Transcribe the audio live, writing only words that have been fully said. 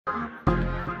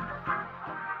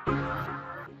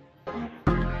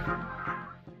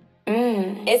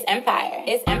It's empire.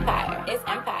 It's empire. It's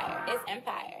empire. It's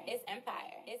empire. It's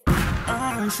empire. It's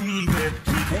empire. She good.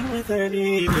 She came with her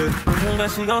nigga. But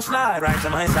she gon' slide right to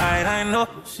my side. I know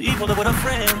she pulled up with her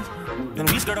friends. Then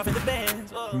we skirt off in the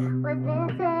bands. What's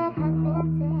been said has been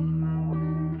said.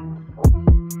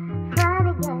 Trying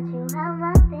to get you out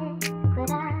my bed,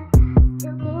 but I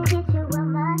still can't get you out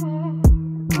my head.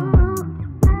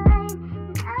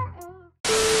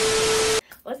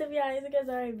 What's up, y'all? It's guys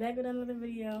already back with another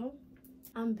video.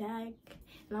 I'm back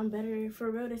and I'm better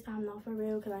for real this time, not for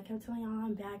real, because I kept telling y'all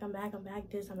I'm back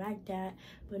this, I'm back that,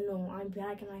 but no, I'm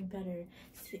back and I'm better.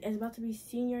 It's about to be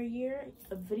senior year,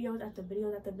 videos after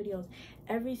videos after videos.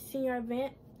 Every senior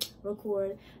event,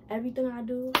 record. Everything I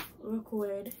do,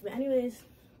 record. But anyways,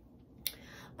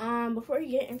 before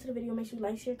you get into the video, make sure you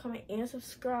like, share, comment, and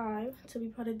subscribe to be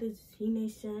part of the Z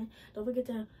Nation. Don't forget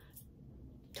to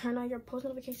turn on your post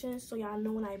notifications so y'all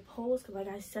know when I post, because like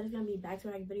I said, it's gonna be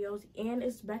back-to-back videos and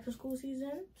it's back to school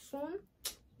season soon.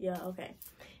 Yeah, okay.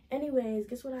 Anyways,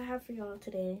 guess what I have for y'all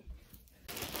today?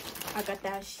 I got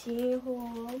that SHEIN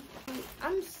haul.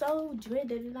 I'm so dread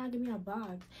they did not give me a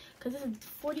box, because there's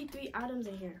 43 items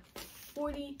in here.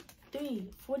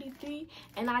 43,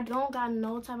 and I don't got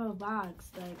no type of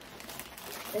box. Like,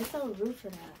 they're so rude for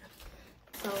that.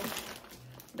 So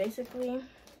basically,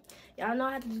 y'all know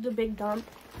I have to do the big dump.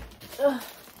 Ugh.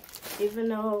 Even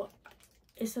though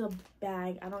it's a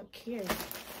bag, I don't care,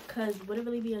 because would it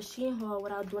really be a SHEIN haul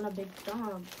without doing a big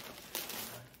dump?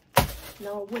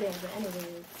 No, it wouldn't. But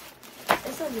anyways,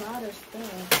 it's a lot of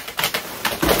stuff.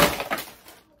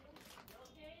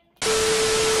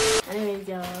 Anyways,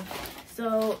 y'all,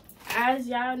 so as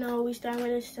y'all know, we starting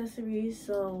with accessories,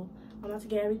 so I'm about to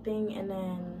get everything, and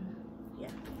then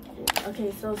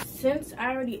okay, so since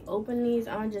I already opened these,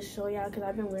 I'm gonna just show y'all, because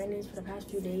I've been wearing these for the past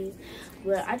few days.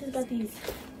 But I just got these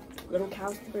little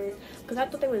cow slippers because I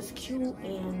thought they was cute,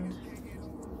 and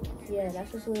yeah,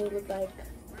 that's just what they look like.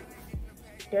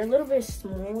 They're a little bit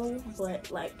small,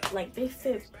 but like they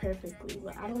fit perfectly.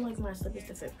 But I don't like my slippers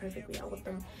to fit perfectly. I want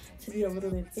them to be a little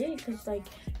bit big, because like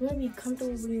you want to be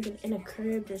comfortable when you're in a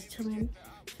crib just chilling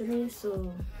for me.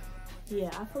 So yeah,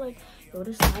 I feel like, yo,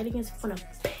 this lighting is gonna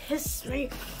piss me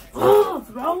off,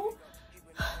 bro.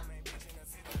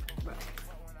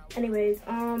 Anyways,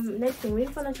 next thing, we're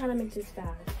gonna try to make this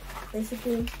fast.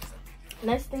 Basically,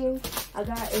 next thing I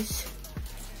got is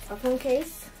a phone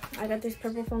case. I got this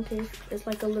purple phone case. It's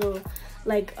like a little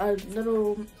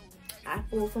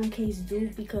Apple phone case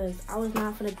dupe, because I was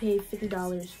not gonna pay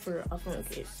 $50 for a phone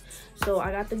case. So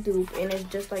I got the dupe, and it's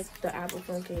just like the Apple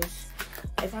phone case.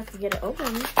 If I could get it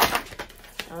open.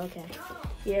 Okay,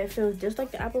 yeah, it feels just like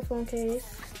the Apple phone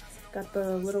case. Got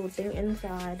the little thing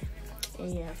inside,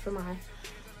 and yeah, for my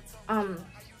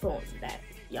phone that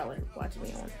y'all are watching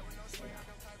me on.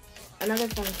 Another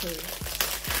phone case.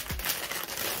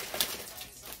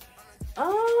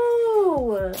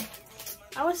 Oh,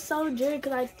 I was so jerk,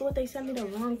 because I thought they sent me the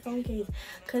wrong phone case,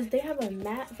 because they have a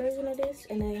matte version of this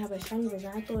and then they have a shiny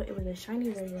version. I thought it was a shiny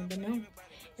version, but no,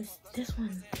 it's this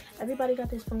one. Everybody got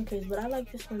this phone case, but I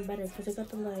like this one better, because it got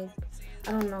the, like,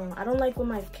 I don't know, I don't like when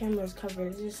my camera is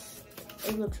covered.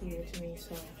 It looks weird to me.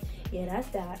 So yeah, that's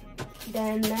that.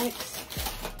 Then next,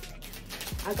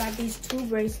 I got these 2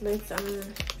 bracelets. I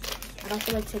don't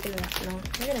feel like taking it out. No, I'm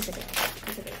gonna take it out.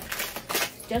 I'll take it out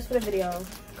just for the video,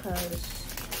 because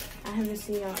I haven't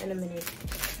seen y'all in a minute.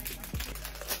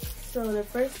 So the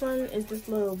first one is this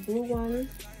little blue one,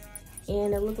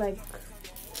 and it looked like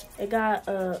it got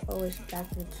oh, it's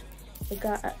backwards. It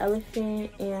got an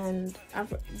elephant, and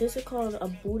this is called a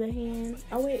Buddha hand.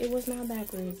 Oh wait, it was not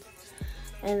backwards.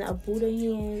 And a Buddha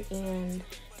hand, and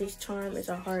this charm is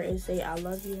a heart. It say I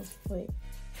love you. Wait,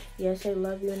 yeah, it say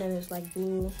love you, and then it's like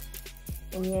blue.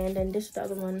 And yeah, and then this is the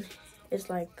other one. It's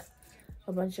like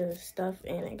a bunch of stuff,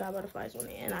 and it got butterflies on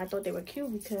it, and I thought they were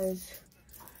cute because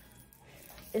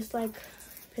it's like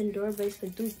Pandora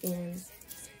bracelet dupe, and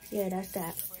yeah, that's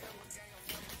that.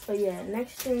 So yeah,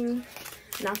 next thing,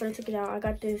 not gonna take it out. I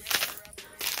got this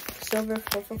silver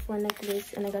 444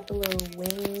 necklace, and I got the little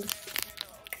wings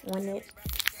on it.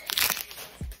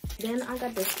 Then I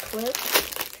got this clip.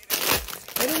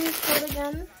 What is this called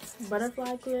again?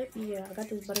 Butterfly clip. Yeah, I got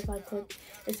this butterfly clip.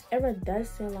 It's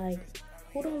iridescent. Like,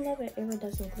 who don't love an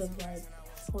iridescent clip? Like,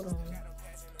 hold on,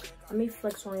 let me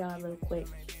flex on y'all real quick.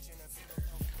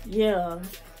 Yeah.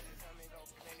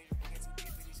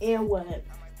 And what?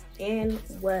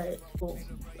 Oh,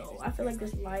 I feel like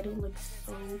this lighting looks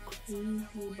so creepy,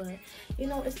 but you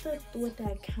know, it's the thought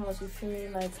that counts. You feel me?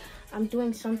 Like, I'm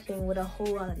doing something with a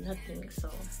whole lot of nothing. So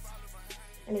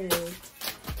anyways,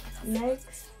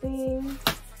 Next thing,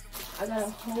 I got a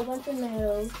whole bunch of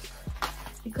nails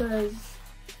because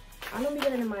I don't be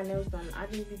getting my nails done. I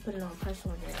just be putting on pressure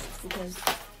on nails because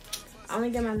I only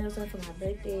get my nails done for my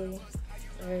birthday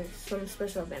or some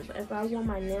special event. But if I want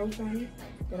my nails done,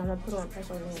 then I'm gonna put on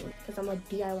pressure on nails because I'm a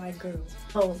DIY girl.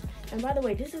 Oh, and by the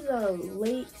way, this is a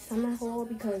late summer haul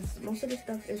because most of the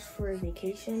stuff is for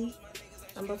vacation.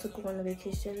 I'm about to go on a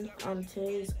vacation.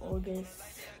 Today is August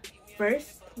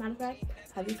 1st. Matter of fact,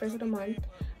 happy 1st of the month.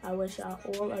 I wish y'all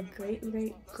all a great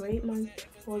month.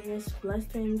 August,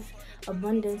 blessings,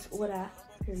 abundance, all that,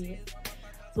 period.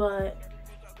 But,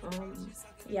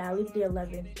 yeah, I leave the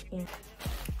 11th. Yeah.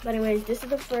 But anyways, this is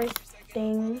the first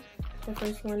thing. The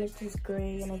first one is this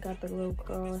gray, and I got the little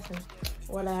cross and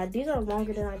all that. These are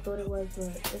longer than I thought it was,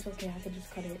 but it's okay. I could just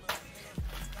cut it.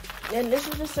 Then this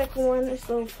is the second one. It's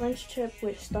a little French tip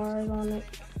with stars on it.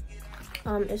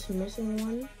 It's missing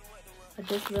one. I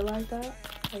just realized that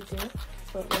right there,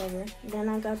 but whatever. Then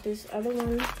I got this other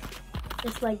one.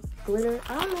 It's like glitter.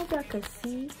 I don't know if y'all can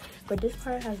see, but this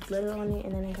part has glitter on it,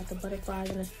 and then I got the butterflies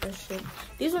and this French tip.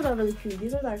 These ones are really cute.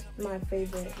 These ones are my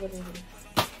favorite, literally.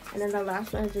 And then the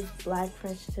last one is this black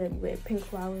French tip with pink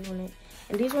flowers on it.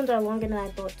 And these ones are longer than I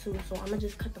thought too, so I'm gonna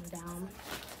just cut them down.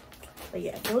 But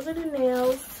yeah, those are the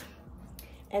nails.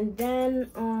 And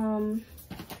then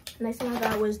next thing I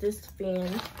got was this fan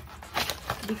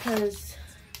because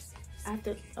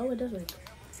after it does work.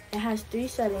 It has 3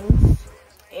 settings,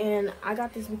 and I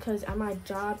got this because at my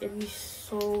job it be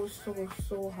so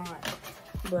hot.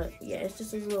 But yeah, it's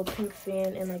just this little pink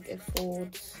fan, and like it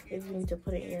folds if you need to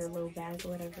put it in your little bag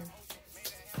or whatever.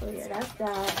 So yeah, that's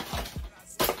that.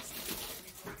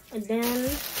 And then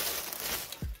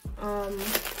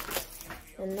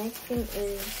the next thing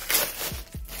is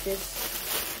this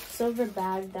silver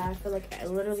bag that I feel like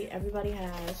literally everybody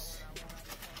has,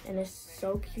 and it's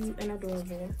so cute and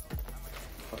adorable.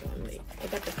 Hold on, wait, I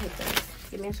got the paper.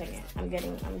 Give me a second. I'm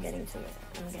getting to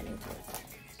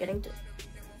it.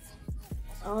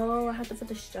 Oh, I have to put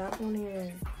the strap on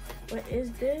here. What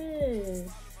is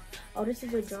this? Oh, this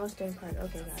is a drawstring part.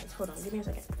 Okay, guys, hold on. Give me a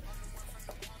second.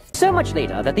 So much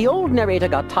later that the old narrator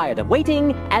got tired of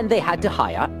waiting and they had to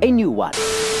hire a new one.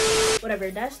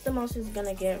 Whatever, that's the most it's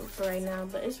gonna get for right now,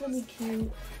 but it's really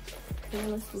cute. Okay,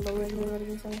 let's lower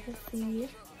this so I can see.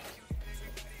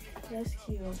 That's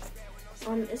cute.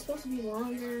 It's supposed to be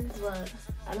longer, but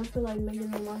I don't feel like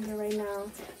making it longer right now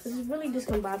because it's really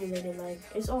discombobulated. Like,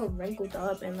 it's all wrinkled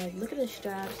up, and like, look at the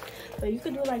straps. But you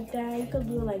could do it like that, you could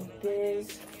do it like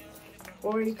this,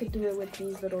 or you could do it with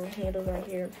these little handles right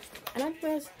here. And I think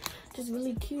that's just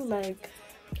really cute. Like,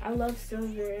 I love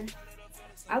silver.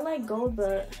 I like gold,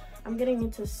 but I'm getting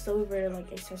into silver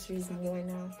like accessories more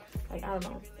now. Like, I don't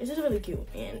know, it's just really cute,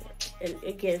 and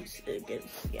it gives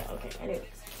yeah, okay. Anyway,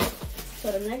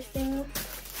 so the next thing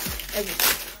is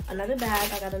another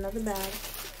bag. I got another bag,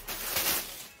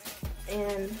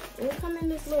 and it will come in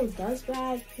this little dust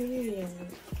bag, period.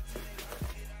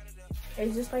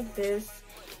 It's just like this.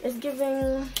 It's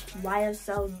giving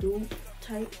YSL dupe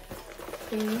type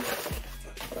thing.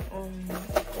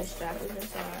 The strap is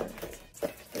inside.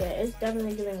 Yeah, it's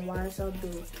definitely giving YSL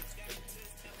dupe.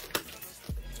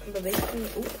 But basically,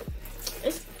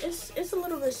 it's a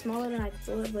little bit smaller than I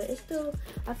thought, but it's still,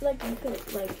 I feel like you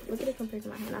could, like, look at it compared to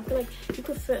my hand. I feel like you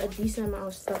could fit a decent amount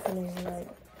of stuff in there, like,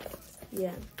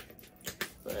 yeah.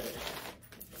 But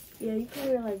yeah, you can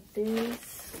wear like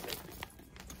this,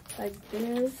 I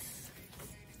feel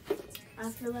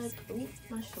like, ooh,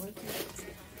 my shorts.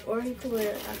 Or you could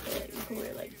wear, I feel like you could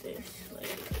wear like this,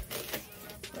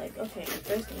 like okay,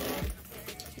 first thing,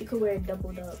 you could wear it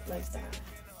doubled up like that.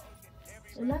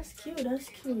 And that's cute,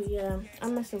 yeah.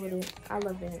 I'm messing with it. I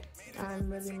love it. I'm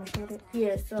really messing with it.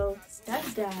 Yeah, so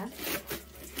that's that.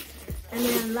 And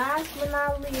then last but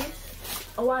not least,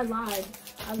 oh, I lied.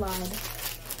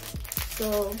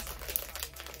 So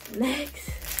next,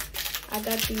 I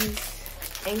got these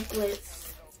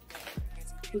anklets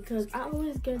because I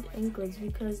always get anklets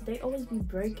because they always be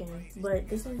breaking. But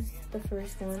this is the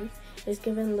first one. It's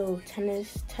giving a little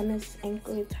tennis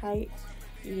anklet type.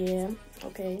 Yeah,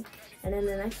 okay. And then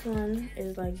the next one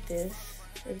is like this.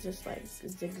 It's just like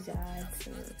zigzags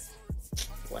and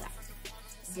whatever.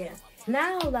 Yeah.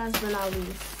 Now, last but not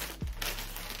least,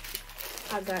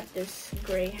 I got this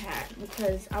gray hat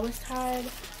because I was tired.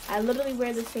 I literally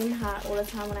wear the same hat all the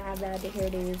time when I have bad hair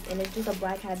days, and it's just a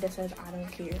black hat that says I don't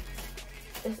care.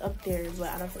 It's up there, but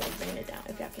I don't feel like bringing it down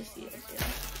if y'all can see it up there.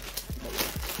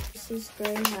 This is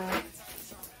gray hat,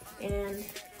 and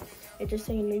it just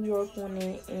say New York on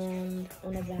it, and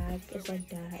on the back it's like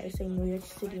that. It say New York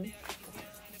City.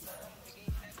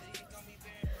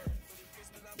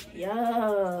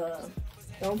 Yeah.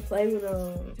 Don't play with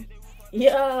them.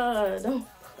 Yeah. Don't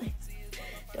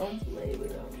play with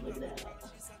them. Look at that.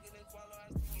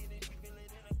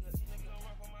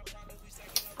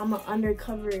 I'm an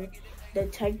undercover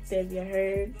detective, you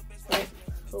heard? Like,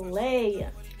 play.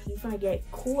 He's gonna get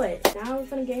caught. Now we're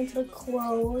gonna get into the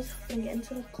clothes.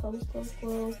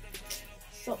 Clothes.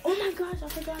 So, oh my gosh, I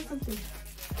forgot something.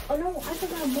 Oh no, I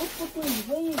forgot multiple things.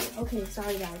 Wait. Okay,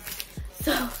 sorry guys.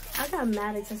 So, I got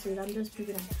mad accessories. I'm just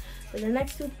picking up. But the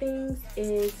next two things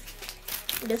is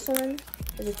this one.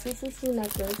 It's a 222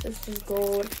 necklace. This is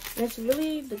gold. And it's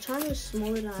really, the charm is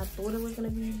smaller than I thought it was gonna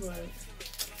be, but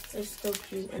it's still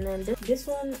cute. And then this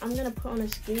one I'm gonna put on the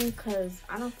screen because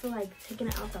I don't feel like taking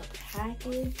it out the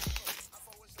package.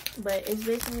 But it's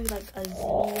basically like a Z.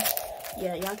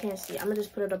 Yeah, y'all can't see. I'm gonna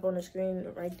just put it up on the screen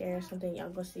right there or something. Y'all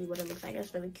go see what it looks like.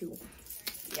 It's really cute.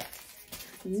 Yeah.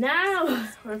 Now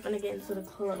we're gonna get into the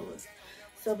clothes.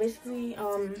 So basically,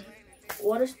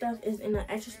 all the stuff is in an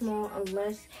extra small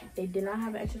unless they did not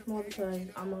have an extra small because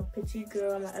I'm a petite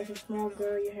girl. I'm an extra small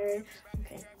girl, you heard?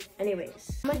 Okay.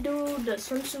 Anyways, I'm gonna do the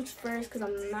swimsuits first because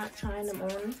I'm not trying them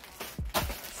on.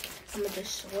 I'm gonna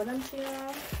just show them to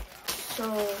y'all. So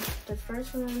the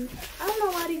first one, I don't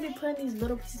know why they be putting these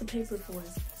little pieces of paper for.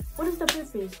 What is the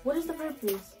purpose? What is the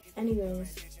purpose?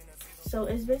 Anyways, so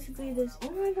it's basically this.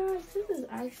 Oh my gosh, this is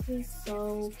actually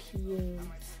so cute.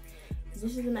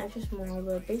 This is an extra small,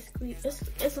 but basically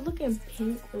it's looking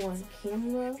pink on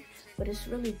camera, but it's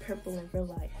really purple in real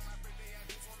life.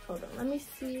 Hold on, let me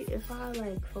see if I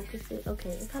like focus it. Okay,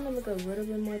 it kind of look a little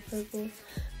bit more purple,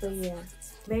 but yeah.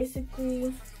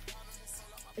 Basically,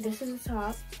 this is the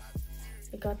top.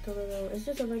 It got the little, it's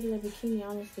just a regular bikini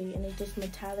honestly, and it's just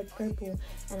metallic purple,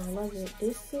 and I love it.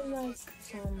 This seems like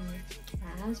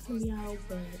my ass can be out,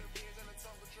 but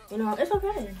you know, it's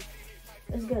okay.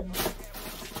 It's good.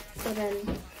 So then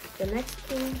the next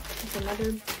thing is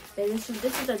another bathing suit.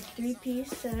 This is a 3-piece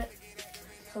set.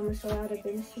 So I'm gonna show y'all the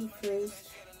bathing suit first.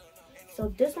 So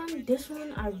this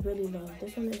one I really love.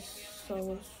 This one is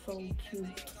so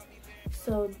cute.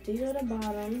 So these are the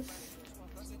bottoms.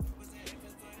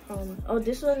 Oh,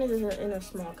 this one is in a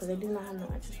small because they do not have no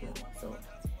extra small. So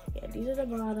yeah, these are the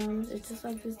bottoms. It's just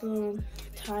like this little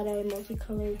tie-dye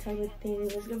multicolored type of thing.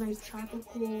 It's gonna be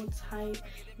tropical type.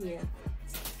 Yeah,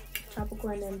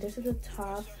 tropical. And then this is the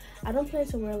top. I don't plan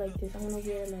to wear like this. I'm gonna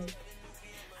wear like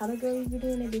how the girls be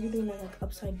doing it. They be doing it like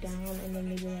upside down, and then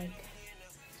maybe like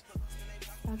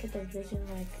I get the vision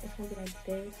like it's gonna be like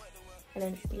this, and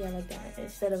then yeah, like that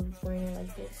instead of wearing it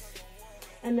like this.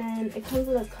 And then it comes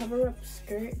with a cover-up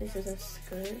skirt. This is a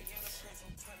skirt.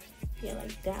 Yeah,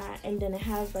 like that. And then it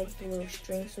has like the little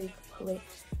string so you can pull it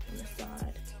on the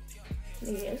side.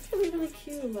 Yeah, it's gonna be really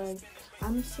cute. Like,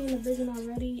 I'm seeing the vision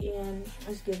already and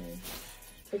it's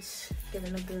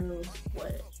giving the girls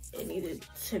what it needed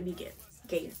to be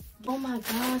gave. Oh my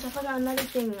gosh, I forgot another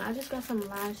thing. I just got some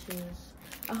lashes.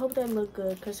 I hope they look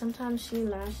good because sometimes SHEIN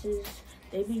lashes,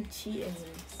 they be cheating me.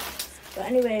 But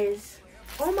anyways,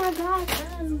 oh my god,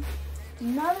 and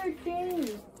another thing.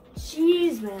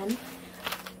 Jeez, man.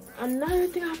 Another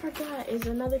thing I forgot is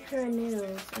another pair of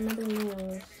nails.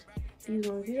 These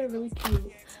ones. These are really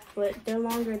cute. But they're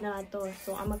longer than I thought,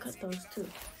 so I'm gonna cut those too.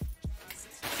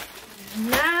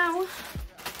 Now,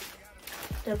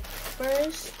 the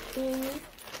first thing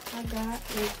I got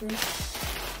is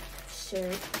this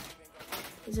shirt.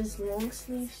 It's this long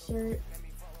sleeve shirt.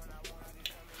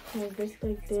 And it's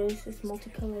basically like this. It's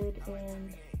multicolored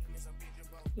and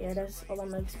yeah, that's all I'm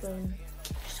gonna explain.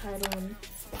 Just try it on.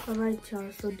 Alright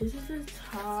y'all, so this is the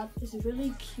top. It's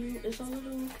really cute. It's a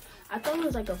little, I thought it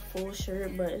was like a full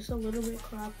shirt, but it's a little bit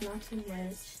cropped, not too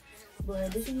much.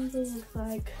 But this is what it looks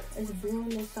like. It's blue on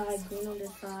this side, green on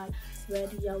this side,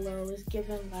 red, yellow. It's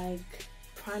given like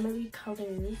primary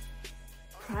colors,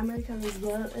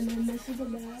 yeah. And then this is the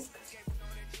back.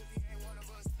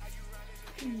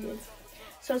 Yeah.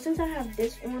 So since I have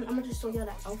this on, I'm gonna just show y'all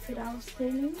the outfit I was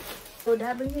planning. So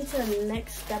that brings me to the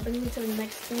next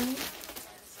thing,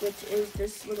 which is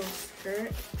this little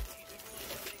skirt.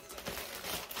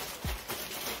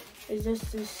 It's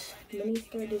just this mini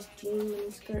skirt, this jean mini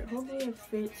skirt. Hopefully it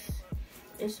fits.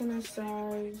 It's in a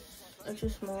size extra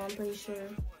small, I'm pretty sure.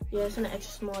 Yeah, it's in an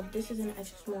extra small. This is an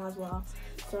extra small as well.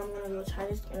 So I'm gonna go try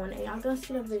this on, and y'all gonna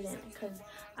see the vision because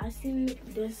I seen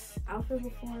this outfit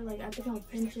before, like I think on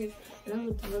Pinterest, and it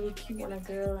looked really cute on a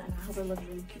girl, and I hope it looked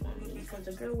really cute on me because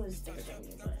the girl was thicker than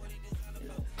me, but you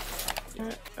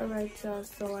know. Alright, y'all.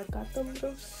 So I got the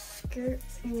little skirt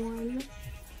on,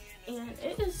 and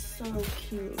it is so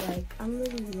cute. Like I'm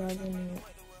really loving it.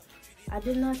 I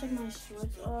did not take my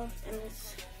shorts off, and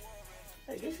it's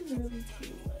like this is really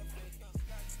cute. Like,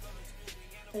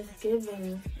 It's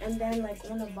giving. And then like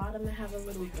on the bottom I have a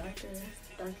little darker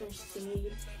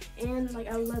shade. And like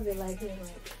I love it. Like here,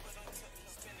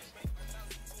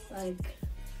 like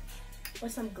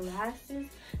with some glasses.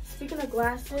 Speaking of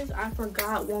glasses, I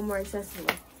forgot one more accessory.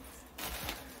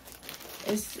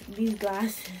 It's these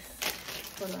glasses.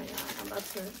 Hold on, y'all. I'm about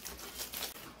to.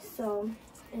 So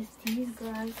it's these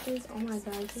glasses. Oh my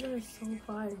gosh, these are so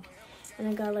fun. And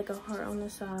I got like a heart on the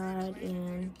side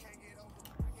and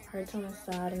hearts on the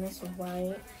side, and it's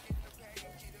white.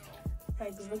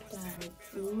 Like look at it.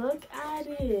 Look at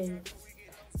it.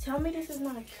 Tell me this is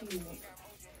not cute.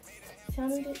 Tell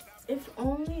me this. If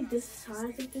only the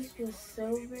size of this was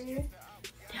silver,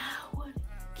 that would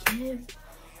give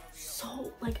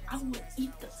so, like, I would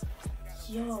eat this.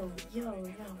 Yo,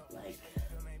 like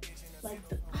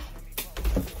the,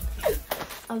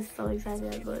 I'm so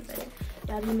excited about that.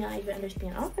 Y'all do not even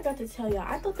understand. I forgot to tell y'all,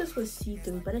 I thought this was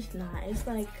see-through, but it's not. It's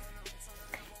like,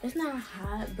 it's not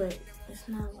hot, but it's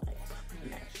not like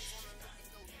mesh.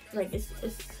 Like, it's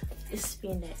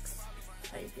spandex.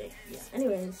 Yeah.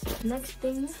 Anyways, next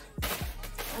thing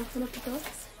I'm gonna pick up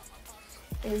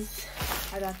is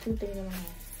I got two things in my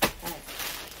hand. Alright.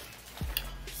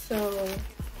 So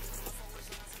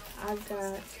I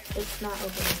got, it's not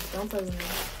opening. Don't play with me.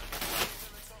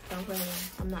 Don't play with me.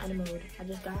 I'm not in the mood. I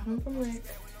just got home from work.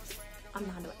 I'm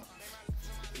not doing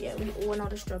it. Yeah, we know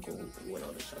the struggle. We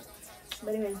know the struggle.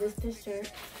 But anyways, this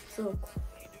shirt. So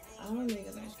I don't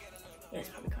even know. Yeah, it's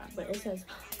probably caught, but it says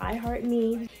I heart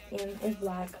me, and it's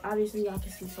black. Obviously y'all can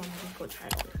see, so I'm gonna just go try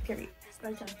it on. Period.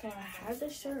 Right, so I have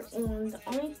this shirt on. The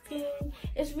only thing,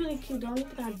 it's really cute. The only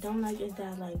thing I don't like is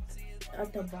that like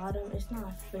at the bottom it's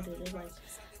not fitted. It like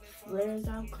flares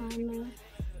out kinda.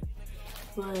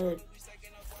 But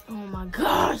oh my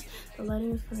gosh, the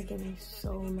lighting is gonna get me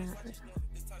so mad right now.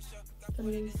 It's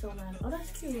gonna get me so mad. Oh,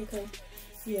 that's cute. Okay,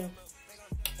 yeah,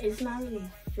 it's not really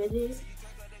fitted,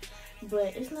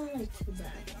 but it's not like too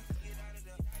bad.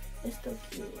 It's still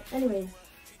cute. Anyways,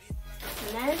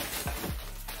 next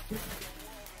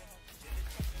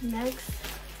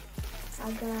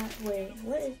I got, wait,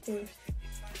 what is this?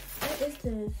 What is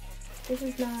this? This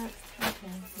is not,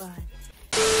 okay, bye.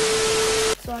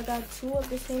 So I got two of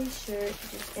the same shirt,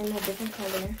 just in a different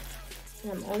color.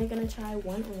 And I'm only gonna try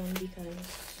one on because,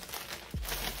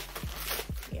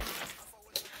 yeah.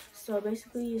 So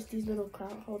basically it's these little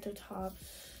cloud halter tops.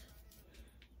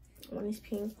 One is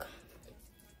pink,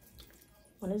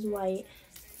 one is white,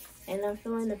 and I'm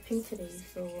feeling the pink today,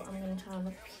 so I'm gonna try on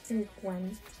the pink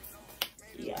one.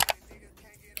 Yeah.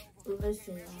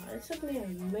 Listen, y'all, it took me a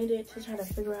minute to try to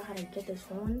figure out how to get this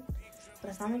on, but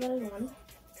I finally got it on.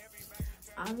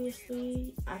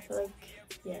 Obviously, I feel like,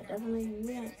 yeah, definitely you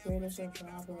can't wear this for a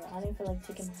while, but I didn't feel like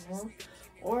taking mine off.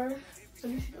 Or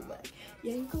let me see the back.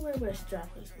 Yeah, you can wear it with a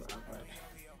strap as well, but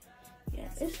yeah,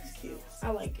 this is cute. I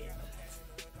like it.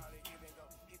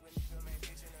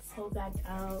 Hold back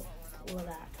out, all of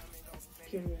that,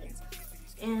 period.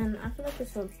 And I feel like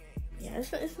it's a, yeah,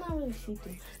 it's not really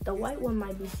see-through. The white one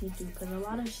might be see-through because a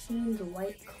lot of SHEIN's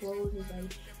white clothes is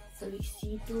like really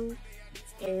see-through.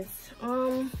 It's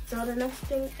so the next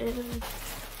thing is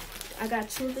I got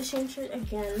two of the SHEIN shirt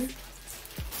again.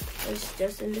 It's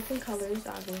just in different colors,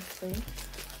 obviously.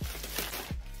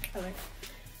 Alright,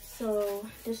 so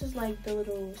this is like the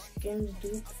little Skims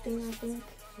dupe thing, I think.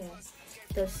 Yeah,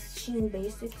 the SHEIN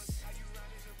Basics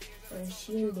or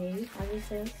SHEIN Bay, as it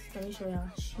says. Let me show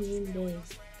y'all. SHEIN Bay.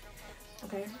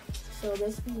 Okay, so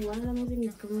basically one of them is in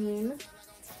green,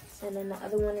 and then the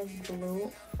other one is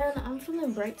blue. And I'm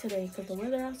feeling bright today because the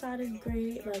weather outside is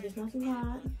great. Like, it's not too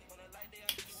hot.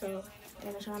 So I'm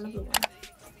gonna try on the blue one.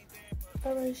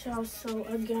 Alright, y'all, so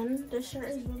again, this shirt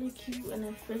is really cute and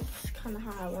it fits kind of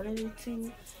how I wanted it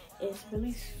to. It's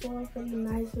really soft, really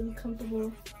nice, really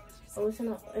comfortable. Oh, it's in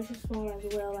an extra small as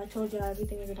well. I told y'all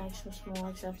everything is an extra small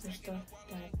except for stuff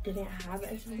that didn't have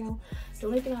extra small. The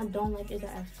only thing I don't like is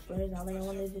that it flares out. Like, I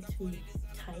wanted it to be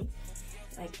tight,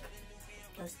 like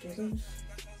a Skims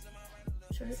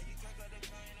shirt.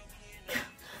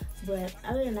 But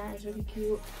other than that, it's really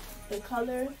cute. The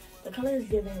color is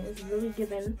giving. It's really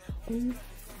giving.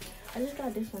 I just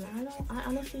got this one. I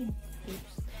honestly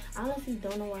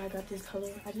don't know why I got this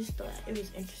color. I just thought it was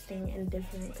interesting and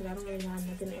different because I don't really got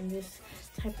nothing in this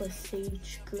type of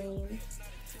sage green.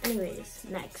 Anyways,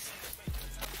 next.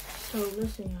 So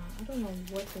listen, y'all, I don't know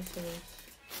what this is.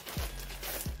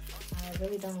 I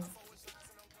really don't.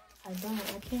 I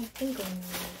can't think of it.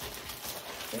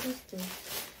 What is this?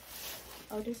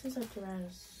 Oh, this is a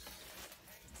dress.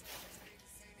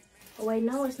 Oh wait,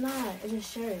 no, it's not. It's a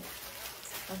shirt.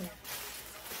 Okay.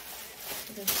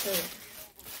 It's a shirt.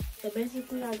 So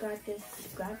basically, I got this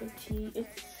graphic tee.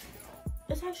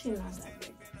 It's actually not that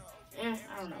big. I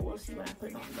don't know. We'll see when I put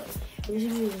it on. But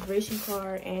basically, it's a racing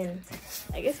car, and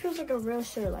like it feels like a real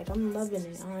shirt. Like I'm loving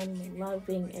it. I'm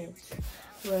loving it.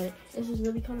 But this is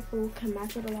really colorful. Can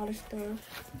match with a lot of stuff,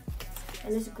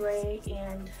 and it's gray.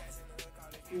 And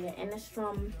yeah, and it's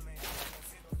from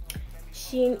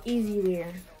SHEIN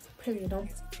Easywear. Period. Don't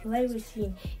play with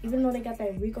SHEIN. Even though they got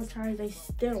that Rico charge, they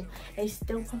still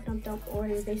pumped up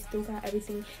orders. They still got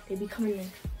everything. They be coming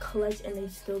in clutch, and they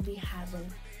still be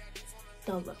having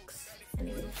the looks.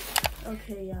 Anyway,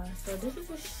 okay, y'all. So this is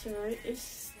a shirt. It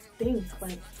stinks.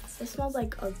 Like it smells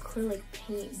like acrylic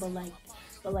paint, but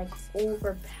like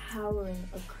overpowering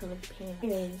acrylic paint.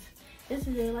 Anyways, this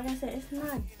is it. Like I said, it's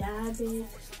not that big.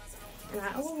 And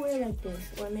I will wear it like this,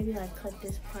 or maybe like cut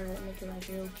this part and make it like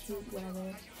real cute,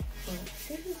 whatever. But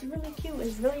this is really cute.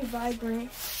 It's really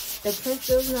vibrant. The print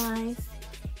feels nice,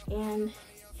 and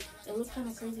it looks kind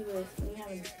of crazy with me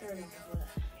having the skirt on.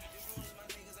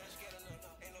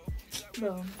 But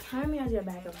bro, hire me as your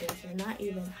backup dancer. Not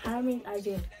even hire me as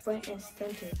your front and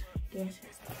center dancer.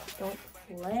 Don't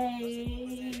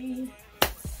play.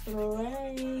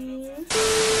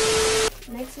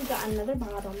 Next, we got another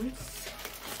bottoms.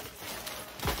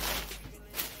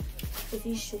 With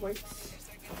these shorts.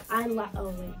 Oh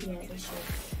wait, yeah, the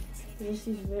shorts. These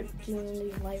ripped jeans,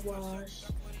 these whitewash.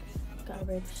 Got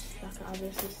rips. I can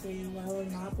obviously see I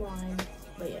was not blind.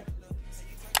 But yeah.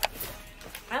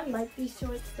 I like these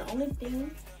shorts. The only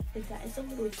thing is that it's a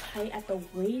little tight at the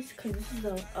waist, because this is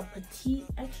a petite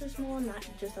extra small, not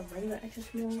just a regular extra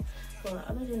small. But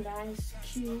other than that, it's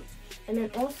cute. And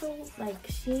then also, like,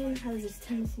 SHEIN has this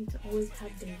tendency to always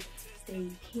have their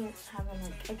pants having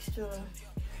like extra,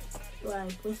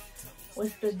 like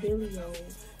what's the dealio?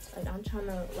 Like I'm trying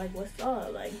to like what's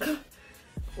up? Like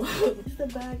it's the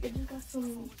bag. It just got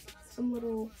some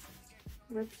little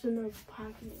rips in the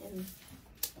pocket, and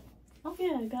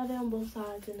okay, I got it on both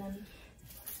sides, and then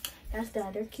that's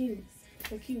that. They're cute.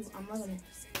 They're cute. I'm loving it.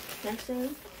 Next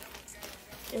thing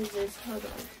is this. Hold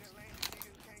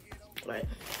on. Right.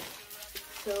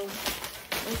 So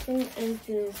next thing is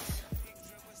this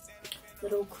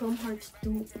little Chrome Hearts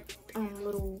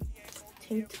little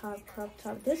tank top, crop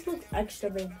top. This looks extra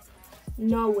big.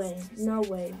 No way. No.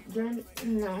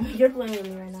 You're playing with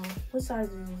me right now. What size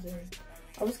is this in?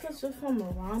 I was gonna switch from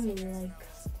around me, like.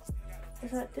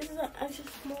 This is an extra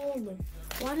small.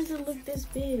 Why does it look this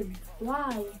big?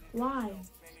 Why?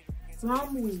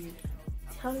 Romweed.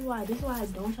 Tell me why. This is why I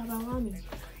don't shop at Romweed.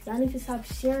 Y'all need to stop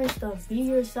sharing stuff. Be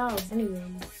yourself.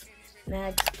 Anyways,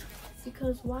 next.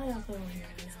 Because why y'all playing with me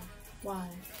right now? Why?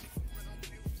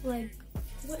 Like,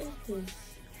 what is this?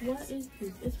 What is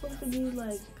this? It's supposed to be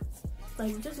like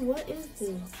just what is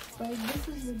this? Like, this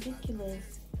is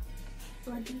ridiculous.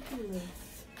 Ridiculous.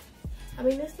 I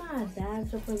mean, it's not as bad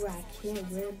to the point where I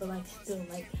can't wear it, but like still,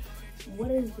 like,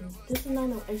 what is this? This is not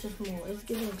no extra small. It's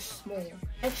getting small.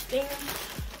 Next thing,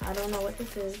 I don't know what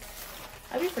this is.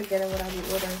 I be forgetting what I be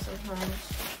ordering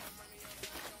sometimes.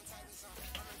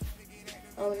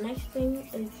 Oh, next thing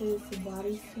is this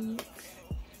bodysuit.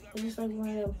 It's just like one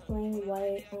of the plain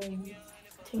white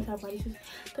tank top bodysuits.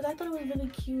 Because I thought it was really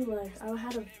cute. Like, I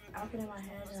had an outfit in my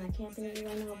head and I can't think of it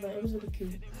right now, but it was really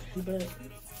cute. But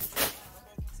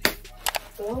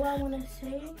all I want to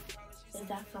say is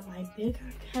that for my bigger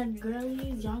head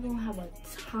girlies, y'all gonna have a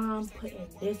time putting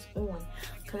this on.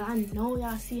 Because I know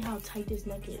y'all see how tight this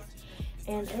neck is.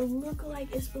 And it look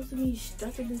like it's supposed to be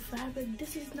stretchable fabric.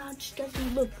 This is not stretchy.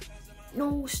 Look,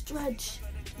 no stretch.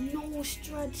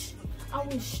 I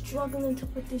was struggling to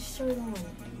put this shirt on.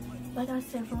 Like I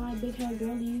said, for my big head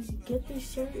girlies, get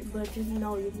this shirt, but just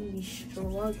know you're gonna be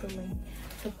struggling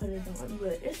to put it on.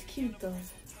 But it's cute though.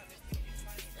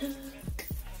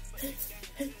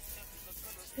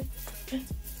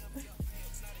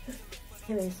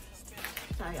 Anyways,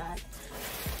 sorry guys.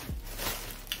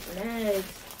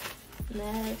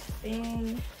 Next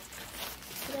thing,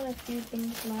 I got a few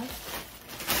things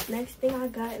left. Next thing I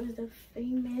got was the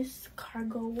famous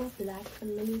cargo black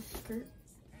mini skirt,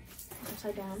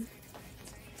 upside down,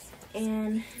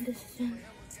 and this is in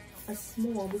a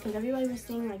small because everybody was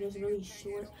saying like it's really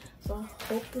short. So I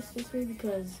hope this fits me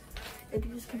because if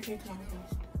you just compare to my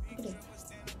waist, look at it.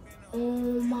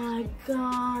 Oh my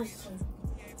gosh,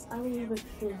 I don't even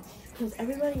fit. Because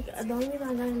everybody, the only reason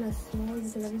I got in a small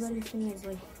is because everybody's saying it's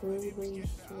like really, really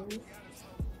short.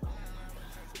 Oh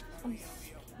my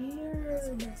gosh, I'm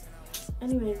scared.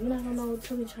 Anyways, we're not gonna know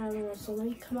until we try it on. So let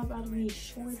me come up out of these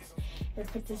shorts and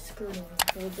put this skirt on.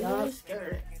 So this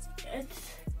skirt,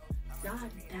 it's not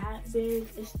that big.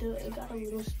 It got a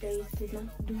little space. Does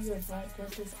not do your butt.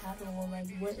 That's just casual. Like,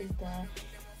 what is that?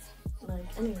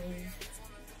 Like, anyways,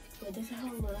 but this is how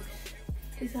it looks.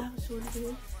 This is how short it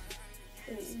is.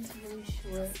 It's really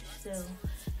short still.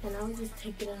 And I would just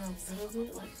take it in a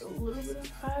little bit of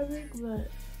fabric, but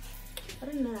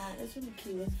other than that, it's really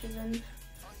cute. It's giving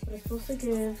what it's supposed to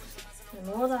give and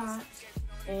all that.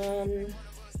 And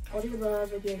all the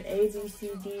above, it gives A, B,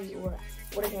 C, D, or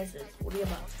what against it? What the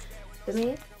above? For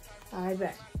me? Alright,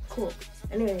 bet. Cool.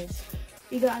 Anyways,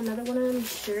 we got another one of them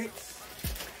shirts,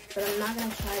 but I'm not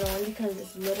gonna try it on because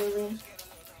it's literally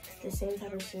the same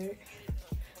type of shirt.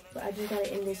 But I just got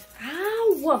it in this.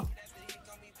 Ow!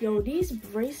 Yo, these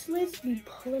bracelets be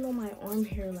pulling on my arm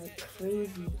hair like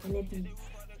crazy, and it be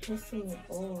pissing me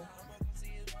off.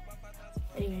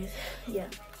 Anyways, yeah,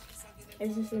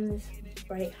 it's just in this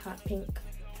bright hot pink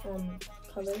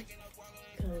color,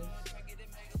 because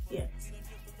yeah.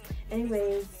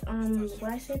 Anyways,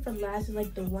 what I say for last is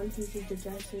like the one pieces, the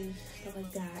dresses, stuff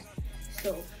like that.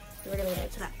 So we're gonna get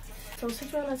into that. So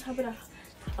since we're on the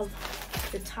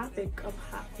topic of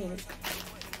hot pink,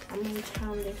 I'm gonna try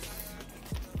on this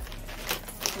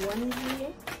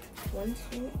one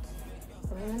suit,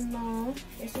 brand new.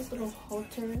 It's this little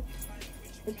halter.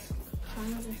 It's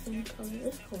kind of the same color.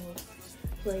 It's cool,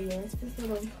 but yeah, it's this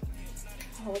little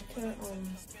halter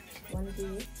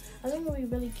onesie. I think it'll be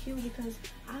really cute because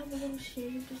I have a little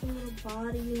shape, just a little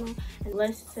body, you know. And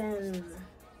listen,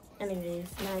 anyways,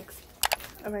 next.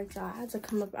 Alright, y'all, I had to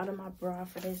come up out of my bra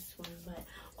for this one, but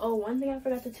oh, one thing I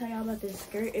forgot to tell y'all about this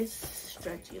skirt is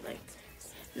stretchy, like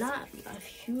not a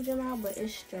huge amount, but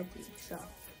it's stretchy. So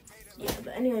yeah,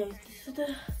 but anyways, this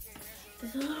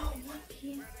is a little one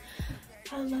piece.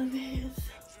 I love it.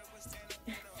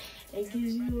 It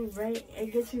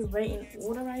gets you right in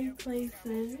all the right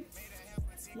places.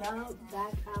 Y'all,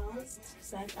 back out.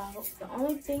 The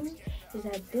only thing is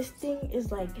that this thing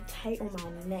is like tight on my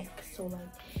neck, so like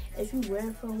if you wear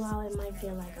it for a while, it might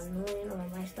get like annoying or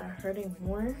it might start hurting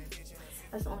more.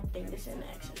 That's the only thing that's in the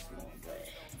extra small, but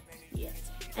yeah.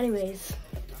 Anyways,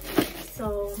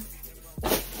 so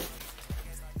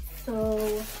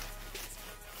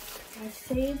I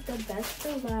saved the best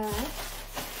for last,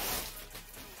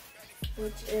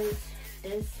 which is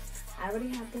this. I already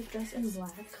have this dress in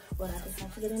black, but I just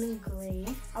have to get it in gray.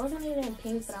 I was gonna get it in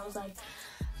pink, but I was like,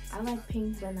 I like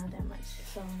pink, but not that much.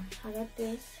 So I got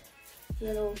this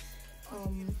little,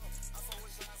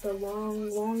 the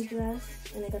long dress,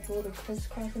 and I got the little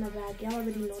crisscross in the back. Y'all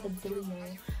already know the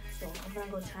dealio. So I'm gonna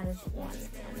go try this on,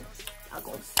 and I'll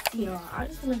go see y'all. I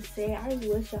just wanna say, I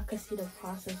wish y'all could see the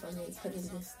process of me putting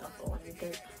this stuff on,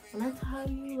 because when I tell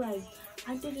you, like,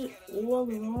 I did it all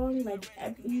wrong, like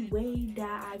every way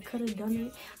that I could have done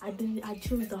it, I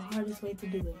chose the hardest way to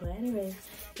do it. But anyways,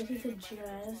 this is a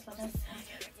dress, like I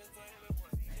said,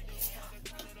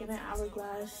 give it an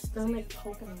hourglass, still like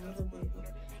poking a little bit,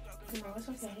 but you know, it's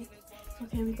okay. It's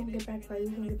okay, we're gonna get back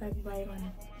right,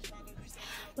 on.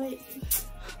 But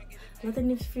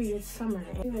nothing is free, it's summer.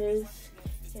 Anyways,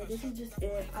 yeah, this is just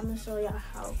it. I'm gonna show y'all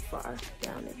how far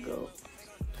down it goes.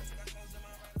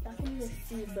 Y'all can even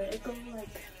see, but it goes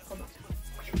like, hold on.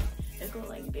 It goes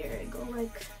like there. It goes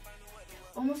like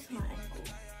almost to my ankle.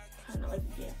 Kind of like,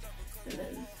 yeah. And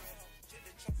then,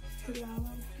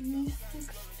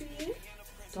 $360.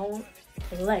 Don't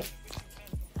play.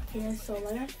 Yeah, so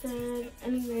like I said,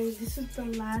 anyways, this is the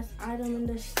last item in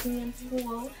the SHEIN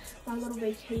haul. My little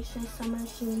vacation summer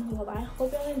SHEIN haul. I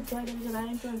hope y'all enjoyed it because I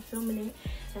enjoyed filming it.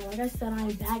 And like I said,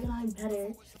 I'm back and I'm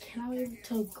better. Cannot wait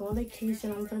to go on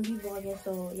vacation. I'm gonna be vlogging,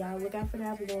 so y'all look out for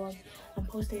that vlog. I'm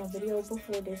posting a video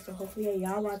before this, so hopefully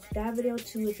y'all watch that video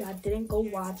too if y'all didn't go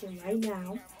watch it right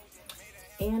now.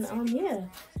 And yeah,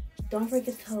 don't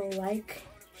forget to like,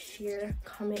 share,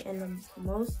 comment, and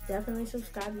most definitely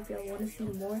subscribe if y'all want to see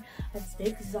more of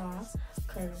Big Za,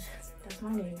 because that's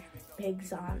my name, Big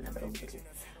Za.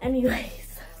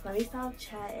 Anyways, let me stop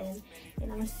chatting,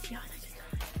 and I'm gonna see y'all next time.